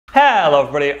Hello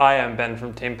everybody, I am Ben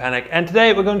from Team Panic, and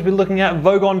today we're going to be looking at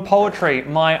Vogon Poetry,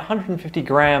 my 150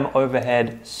 gram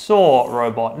overhead saw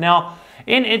robot. Now,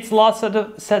 in its last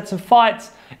sets of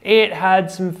fights, it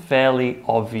had some fairly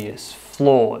obvious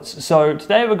flaws. So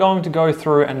today we're going to go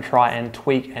through and try and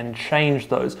tweak and change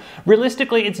those.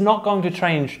 Realistically, it's not going to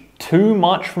change too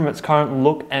much from its current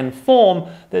look and form.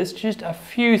 There's just a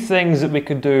few things that we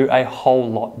could do a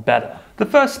whole lot better. The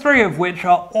first three of which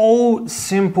are all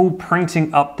simple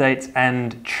printing updates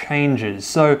and changes.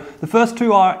 So the first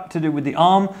two are to do with the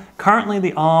arm. Currently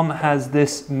the arm has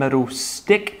this metal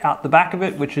stick out the back of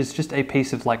it, which is just a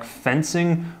piece of like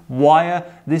fencing wire.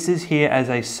 This is here as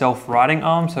a self-riding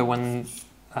arm. So when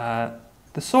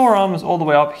the saw arm is all the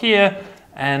way up here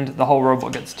and the whole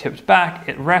robot gets tipped back,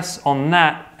 it rests on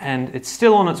that and it's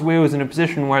still on its wheels in a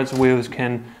position where its wheels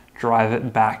can drive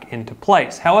it back into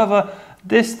place. However,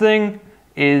 this thing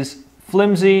is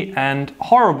flimsy and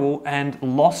horrible and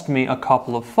lost me a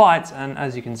couple of fights, and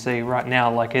as you can see right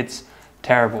now, like, it's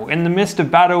terrible. In the midst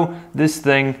of battle, this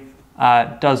thing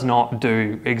does not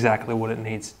do exactly what it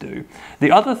needs to do. The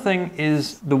other thing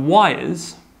is the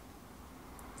wires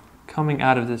coming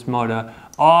out of this motor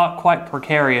are quite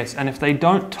precarious, and if they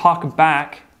don't tuck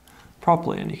back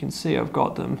properly, and you can see I've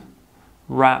got them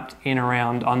wrapped in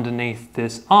around underneath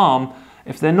this arm,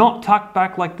 if they're not tucked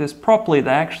back like this properly, they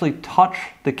actually touch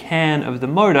the can of the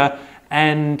motor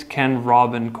and can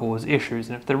rub and cause issues.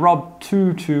 And if they rub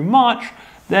too much,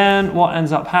 then what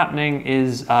ends up happening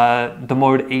is the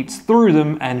motor eats through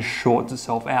them and shorts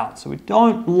itself out. So we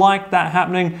don't like that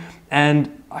happening,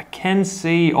 and I can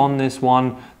see on this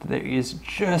one that there is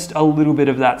just a little bit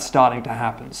of that starting to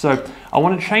happen. So I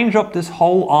want to change up this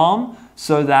whole arm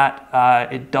so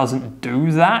that it doesn't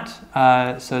do that,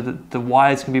 so that the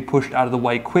wires can be pushed out of the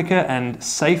way quicker and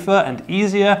safer and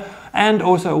easier. And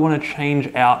also I want to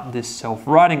change out this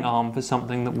self-riding arm for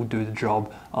something that will do the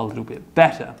job a little bit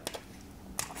better.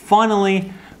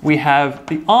 Finally, we have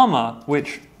the armor,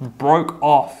 which broke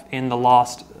off in the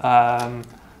last,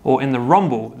 or in the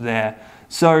rumble there.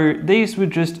 So these were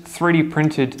just 3D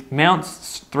printed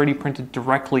mounts, 3D printed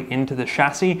directly into the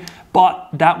chassis, but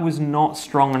that was not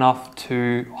strong enough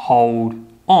to hold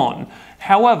on.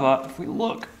 However, if we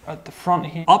look at the front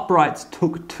here, uprights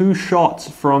took 2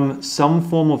 shots from some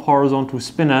form of horizontal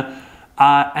spinner,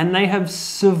 and they have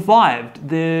survived.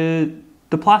 The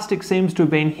plastic seems to have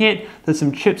been hit, there's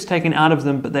some chips taken out of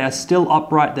them, but they are still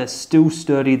upright, they're still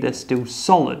sturdy, they're still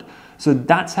solid. So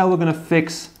that's how we're going to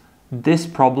fix this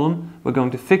problem. We're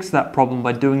going to fix that problem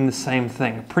by doing the same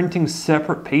thing, printing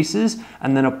separate pieces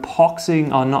and then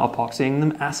epoxying, or not epoxying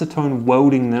them, acetone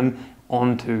welding them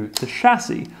onto the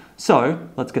chassis. So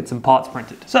let's get some parts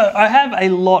printed. So I have a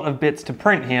lot of bits to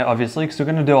print here, obviously, because we're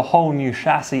going to do a whole new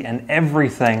chassis and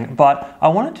everything, but I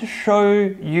wanted to show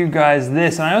you guys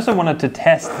this, and I also wanted to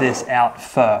test this out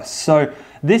first. So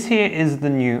this here is the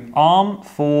new arm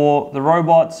for the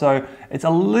robot. So it's a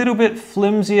little bit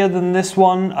flimsier than this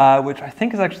one, which I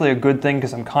think is actually a good thing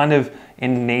because I'm kind of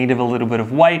in need of a little bit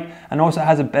of weight, and also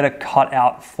has a better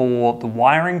cutout for the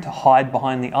wiring to hide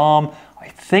behind the arm. I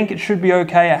think it should be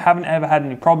okay. I haven't ever had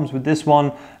any problems with this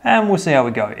one, and we'll see how we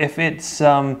go. If it's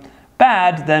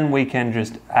bad, then we can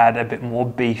just add a bit more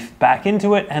beef back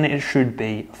into it and it should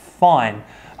be fine.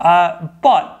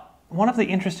 But one of the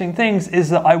interesting things is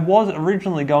that I was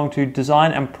originally going to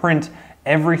design and print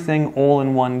everything all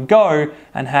in one go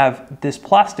and have this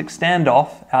plastic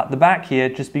standoff out the back here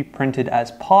just be printed as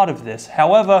part of this.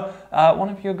 However, one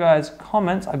of your guys'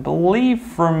 comments, I believe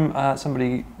from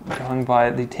somebody going by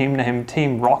the team name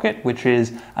Team Rocket, which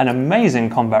is an amazing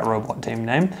combat robot team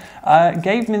name,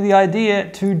 gave me the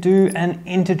idea to do an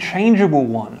interchangeable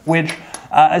one, which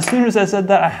as soon as I said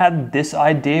that, I had this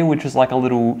idea, which is like a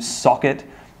little socket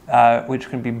which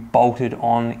can be bolted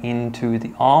on into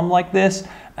the arm like this.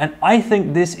 And I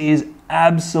think this is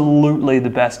absolutely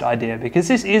the best idea because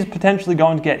this is potentially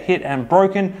going to get hit and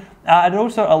broken. It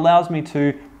also allows me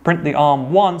to print the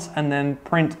arm once and then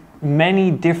print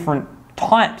many different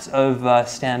types of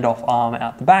standoff arm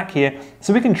out the back here.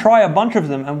 So we can try a bunch of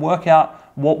them and work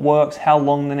out what works, how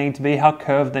long they need to be, how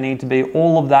curved they need to be,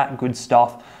 all of that good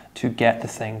stuff to get the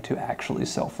thing to actually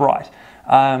self-write.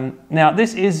 Now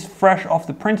this is fresh off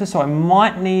the printer, so I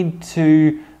might need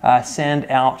to sand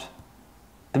out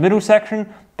the middle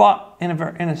section, but in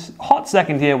a hot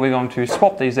second here we're going to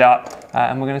swap these out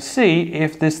and we're going to see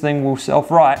if this thing will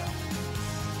self-write.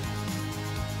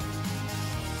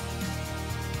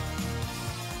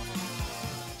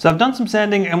 So I've done some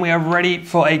sanding and we are ready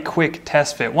for a quick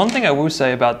test fit. One thing I will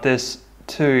say about this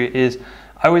too is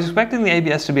I was expecting the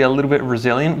ABS to be a little bit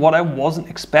resilient. What I wasn't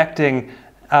expecting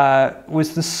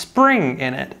was the spring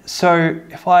in it. So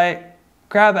if I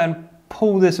grab and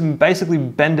pull this and basically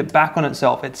bend it back on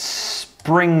itself, it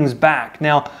springs back.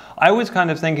 Now, I was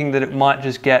kind of thinking that it might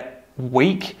just get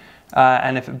weak,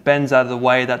 and if it bends out of the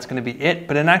way, that's going to be it.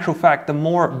 But in actual fact, the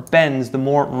more it bends, the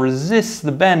more it resists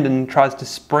the bend and tries to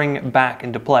spring back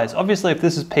into place. Obviously, if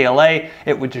this is PLA,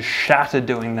 it would just shatter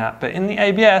doing that. But in the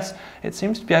ABS, it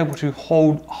seems to be able to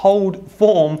hold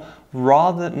form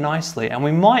rather nicely. And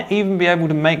we might even be able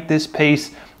to make this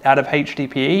piece out of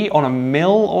HDPE on a mill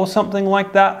or something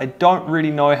like that. I don't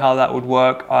really know how that would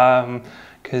work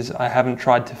because I haven't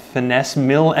tried to finesse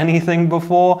mill anything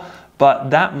before, but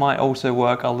that might also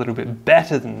work a little bit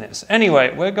better than this.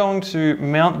 Anyway, we're going to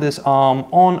mount this arm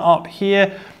on up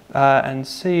here and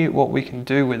see what we can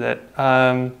do with it.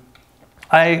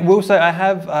 I will say I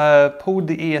have pulled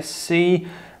the ESC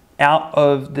out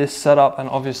of this setup, and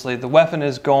obviously the weapon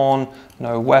is gone,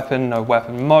 no weapon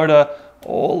motor,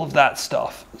 all of that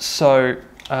stuff. So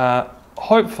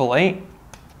hopefully,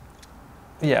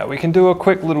 yeah, we can do a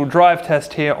quick little drive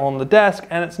test here on the desk,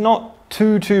 and it's not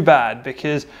too bad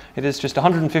because it is just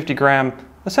 150 gram,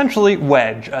 essentially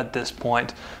wedge at this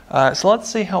point. So let's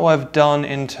see how I've done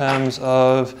in terms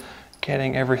of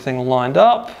getting everything lined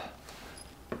up.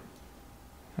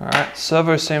 All right,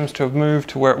 servo seems to have moved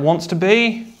to where it wants to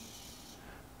be.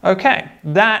 Okay,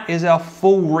 that is our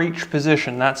full reach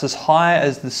position. That's as high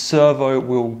as the servo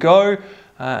will go.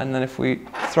 And then if we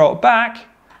throw it back,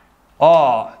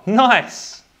 oh,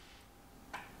 nice.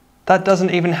 That doesn't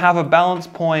even have a balance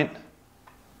point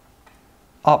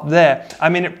up there. I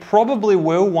mean, it probably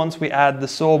will once we add the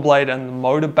saw blade and the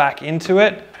motor back into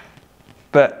it,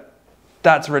 but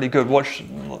that's really good. Watch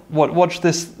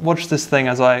this thing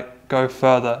as I go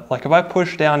further. Like if I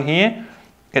push down here,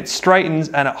 it straightens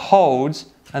and it holds,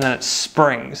 and then it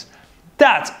springs.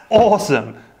 That's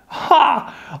awesome.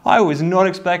 Ha! I was not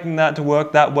expecting that to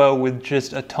work that well with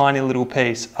just a tiny little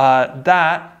piece.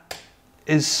 That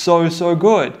is so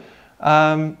good.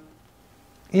 Yeah,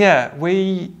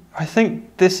 I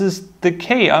think this is the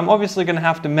key. I'm obviously going to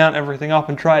have to mount everything up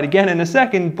and try it again in a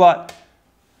second, but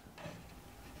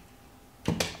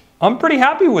I'm pretty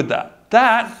happy with that.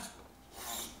 That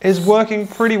is working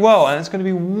pretty well, and it's going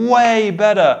to be way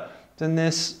better than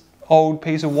this old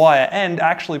piece of wire, and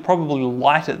actually probably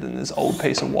lighter than this old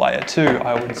piece of wire too,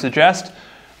 I would suggest.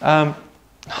 And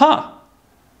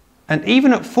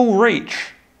even at full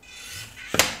reach,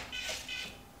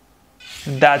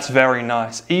 that's very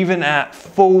nice. Even at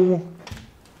full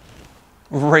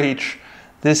reach,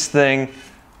 this thing,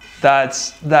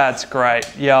 that's great.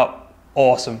 Yep,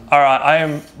 awesome. All right, I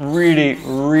am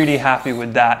really happy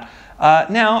with that.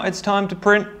 Now it's time to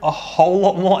print a whole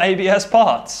lot more ABS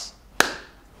parts.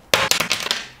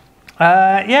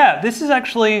 Yeah, this is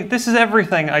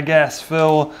everything, I guess,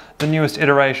 for the newest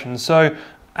iteration. So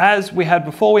as we had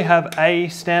before, we have a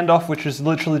standoff, which is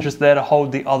literally just there to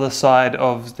hold the other side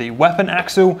of the weapon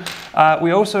axle.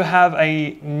 We also have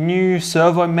a new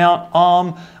servo mount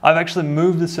arm. I've actually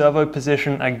moved the servo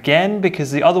position again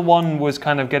because the other one was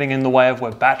kind of getting in the way of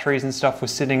where batteries and stuff were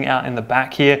sitting out in the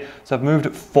back here. So I've moved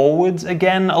it forwards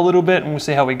again a little bit, and we'll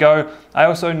see how we go. I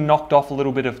also knocked off a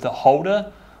little bit of the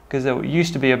holder, because it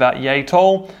used to be about yay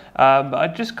tall, but I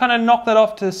just kind of knocked that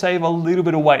off to save a little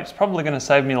bit of weight. It's probably going to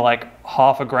save me like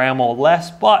half a gram or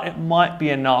less, but it might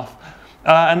be enough.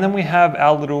 And then we have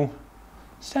our little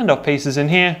standoff pieces in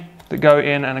here that go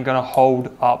in and are going to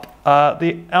hold up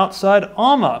the outside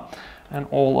armor and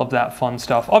all of that fun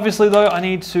stuff. Obviously though, I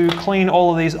need to clean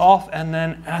all of these off and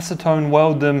then acetone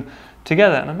weld them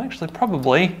together. And I'm actually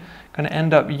probably going to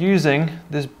end up using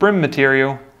this brim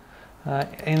material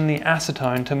in the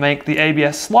acetone to make the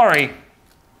ABS slurry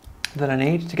that I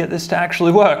need to get this to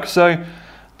actually work. So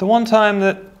the one time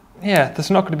that, yeah,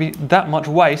 there's not going to be that much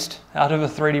waste out of a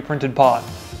 3D printed part.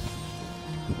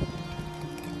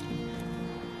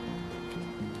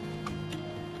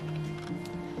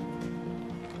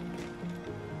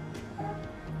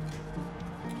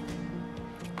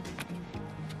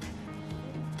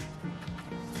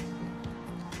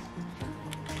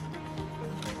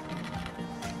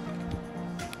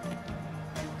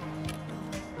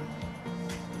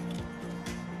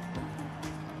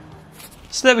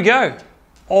 So there we go,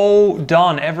 all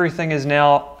done. Everything is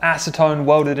now acetone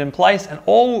welded in place and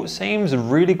all seems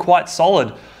really quite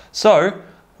solid. So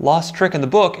last trick in the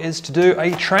book is to do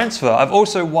a transfer. I've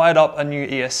also wired up a new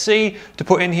ESC to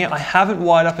put in here. I haven't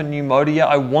wired up a new motor yet.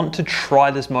 I want to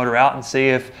try this motor out and see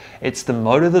if it's the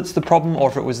motor that's the problem or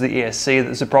if it was the ESC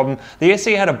that's the problem. The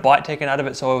ESC had a bite taken out of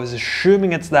it, so I was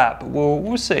assuming it's that, but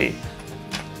we'll see.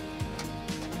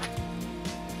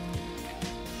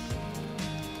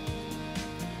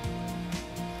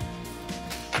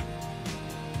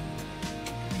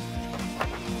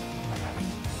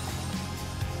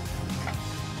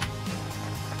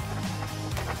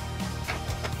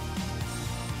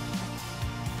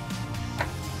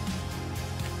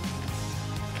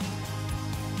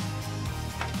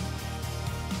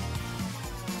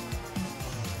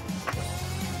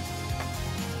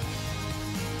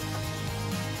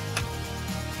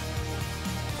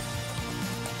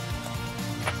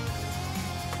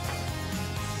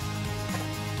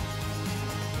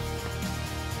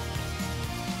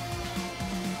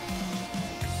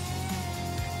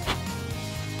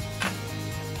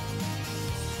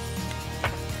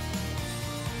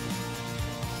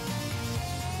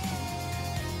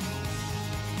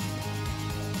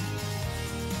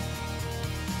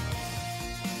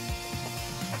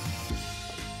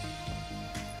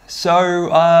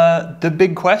 So the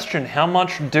big question, how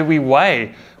much do we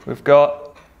weigh? We've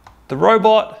got the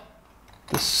robot,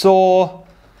 the saw,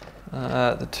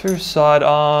 the two side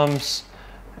arms,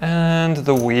 and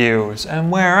the wheels. And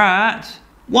we're at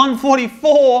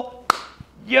 144.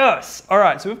 Yes. All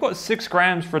right, so we've got 6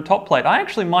 grams for a top plate. I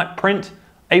actually might print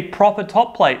a proper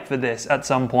top plate for this at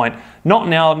some point. Not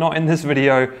now, not in this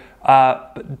video,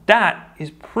 but that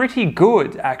is pretty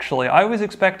good actually. I was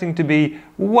expecting to be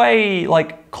way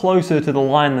closer to the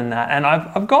line than that. And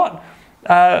I've got,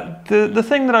 the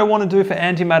thing that I want to do for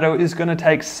antimatter is going to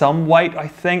take some weight, I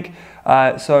think.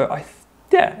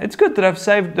 Yeah, it's good that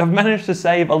I've managed to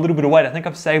save a little bit of weight. I think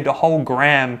I've saved a whole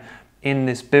gram in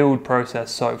this build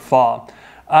process so far.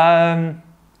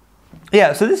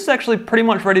 Yeah, so this is actually pretty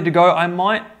much ready to go. I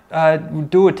might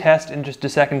do a test in just a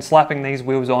second, slapping these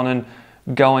wheels on and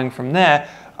going from there.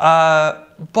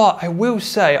 But I will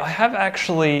say, I have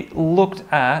actually looked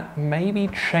at maybe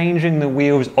changing the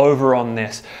wheels over on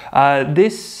this.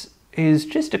 This is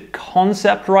just a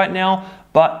concept right now,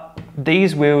 but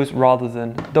these wheels rather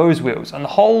than those wheels. And the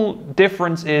whole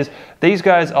difference is these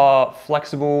guys are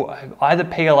flexible, either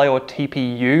PLA or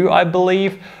TPU, I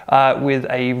believe, with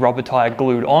a rubber tire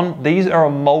glued on. These are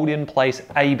a mold-in-place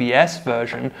ABS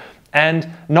version. And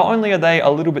not only are they a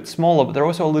little bit smaller, but they're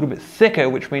also a little bit thicker,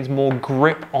 which means more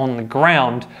grip on the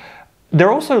ground.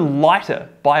 They're also lighter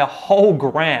by a whole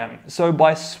gram. So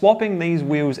by swapping these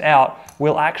wheels out,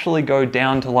 we'll actually go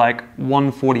down to like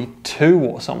 142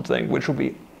 or something, which will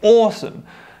be awesome.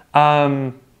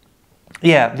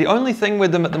 Yeah, the only thing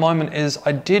with them at the moment is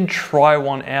I did try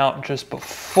one out just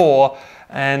before,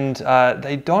 and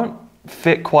they don't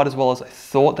fit quite as well as I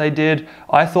thought they did.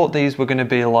 I thought these were going to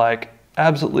be like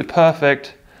absolutely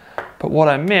perfect, but what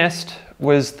I missed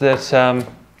was that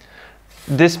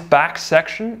this back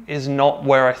section is not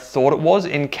where I thought it was.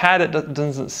 In CAD it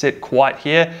doesn't sit quite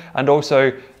here, and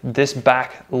also this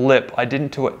back lip, I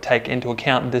didn't take into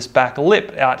account this back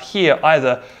lip out here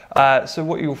either. So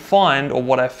what you'll find, or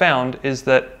what I found, is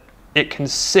that it can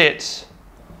sit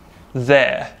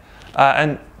there,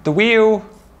 and the wheel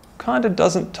kind of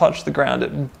doesn't touch the ground.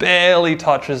 It barely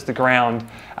touches the ground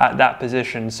at that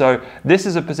position. So this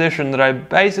is a position that I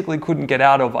basically couldn't get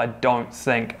out of, I don't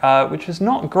think, which is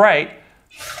not great.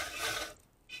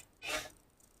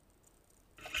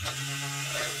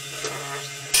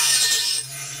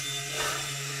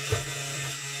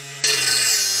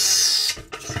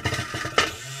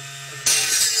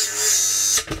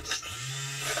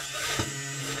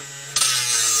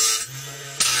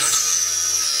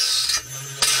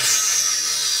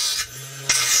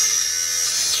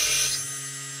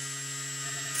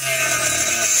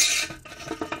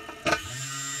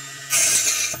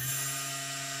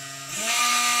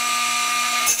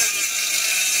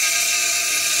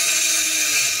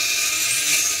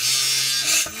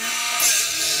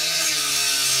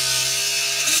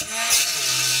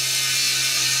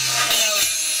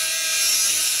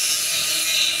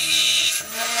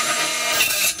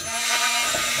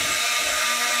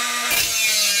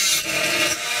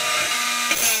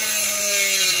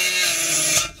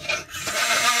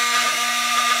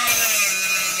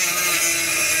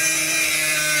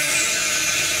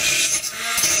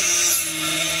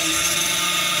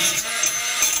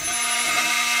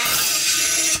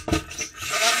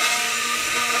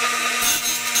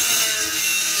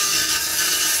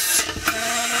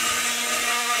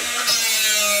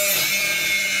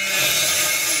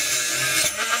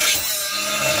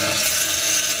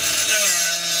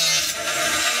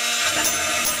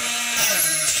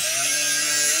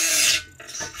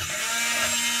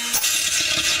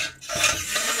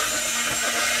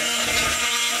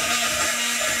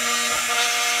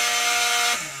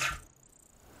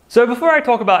 So before I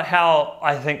talk about how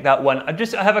I think that went,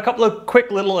 I have a couple of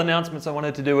quick little announcements I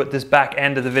wanted to do at this back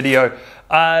end of the video.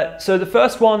 So the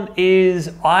first one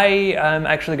is I am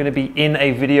actually going to be in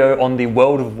a video on the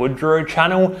World of Woodrow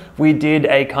channel. We did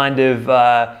a kind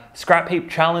of scrap heap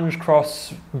challenge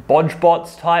cross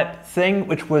bodgebots type thing,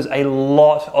 which was a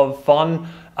lot of fun.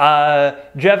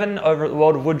 Jevon over at the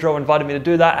World of Woodrow invited me to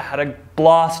do that. I had a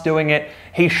blast doing it.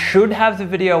 He should have the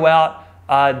video out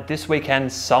this weekend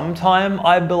sometime,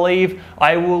 I believe.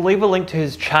 I will leave a link to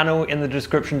his channel in the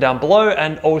description down below,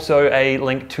 and also a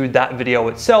link to that video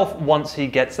itself once he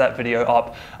gets that video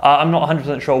up. I'm not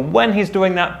 100% sure when he's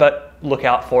doing that, but look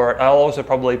out for it. I'll also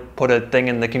probably put a thing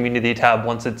in the community tab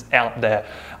once it's out there.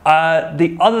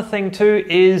 The other thing too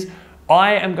is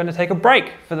I am going to take a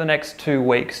break for the next 2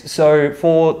 weeks. So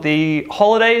for the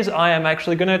holidays, I am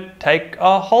actually going to take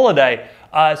a holiday.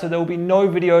 So there will be no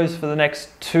videos for the next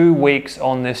 2 weeks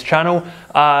on this channel,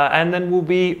 and then we'll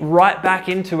be right back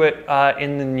into it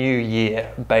in the new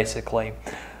year, basically.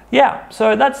 Yeah,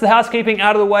 so that's the housekeeping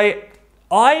out of the way.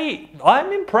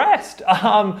 I'm impressed.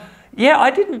 Yeah,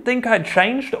 I didn't think I'd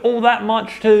changed all that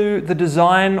much to the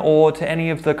design or to any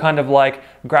of the kind of like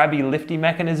grabby, lifty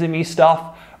mechanism-y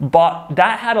stuff, but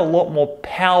that had a lot more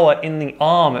power in the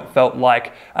arm, it felt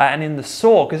like, and in the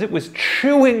saw, because it was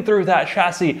chewing through that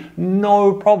chassis,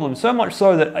 no problem. So much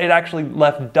so that it actually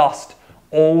left dust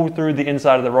all through the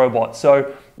inside of the robot.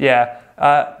 So yeah,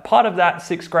 part of that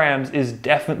 6 grams is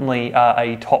definitely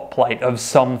a top plate of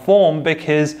some form,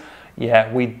 because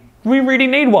yeah, we really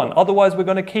need one. Otherwise, we're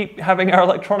going to keep having our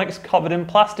electronics covered in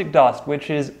plastic dust, which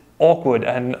is awkward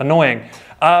and annoying.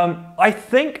 I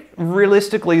think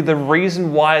realistically, the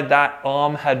reason why that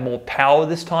arm had more power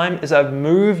this time is I've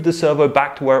moved the servo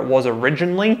back to where it was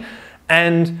originally,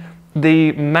 and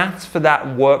the maths for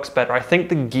that works better. I think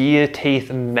the gear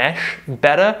teeth mesh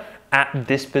better at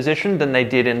this position than they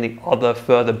did in the other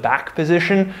further back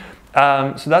position.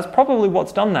 So that's probably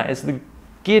what's done that, is the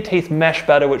gear teeth mesh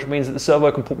better, which means that the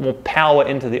servo can put more power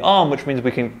into the arm, which means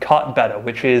we can cut better,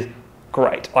 which is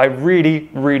great. I really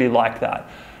like that.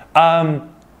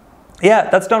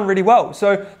 Yeah, that's done really well.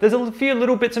 So there's a few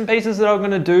little bits and pieces that I'm going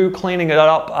to do, cleaning it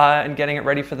up and getting it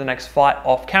ready for the next fight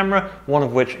off camera, one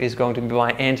of which is going to be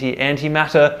my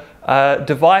antimatter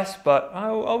device, but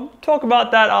I'll talk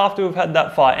about that after we've had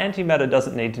that fight. Antimatter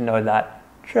doesn't need to know that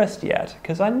just yet,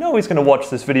 because I know he's going to watch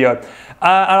this video. And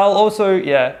I'll also,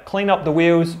 yeah, clean up the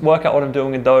wheels, work out what I'm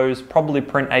doing with those, probably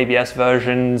print ABS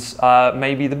versions,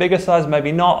 maybe the bigger size,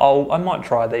 maybe not. I might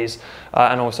try these,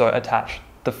 and also attach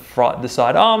the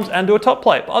side arms and do a top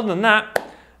plate. But other than that,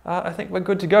 I think we're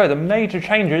good to go. The major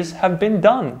changes have been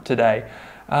done today.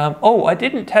 Oh, I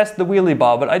didn't test the wheelie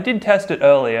bar, but I did test it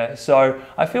earlier, so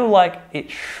I feel like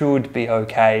it should be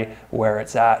okay where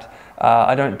it's at.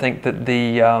 I don't think that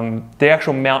the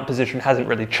actual mount position hasn't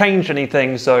really changed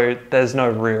anything, so there's no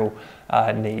real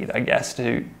need, I guess,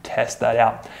 to test that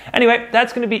out. Anyway,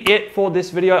 that's going to be it for this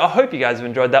video. I hope you guys have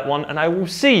enjoyed that one, and I will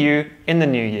see you in the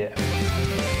new year.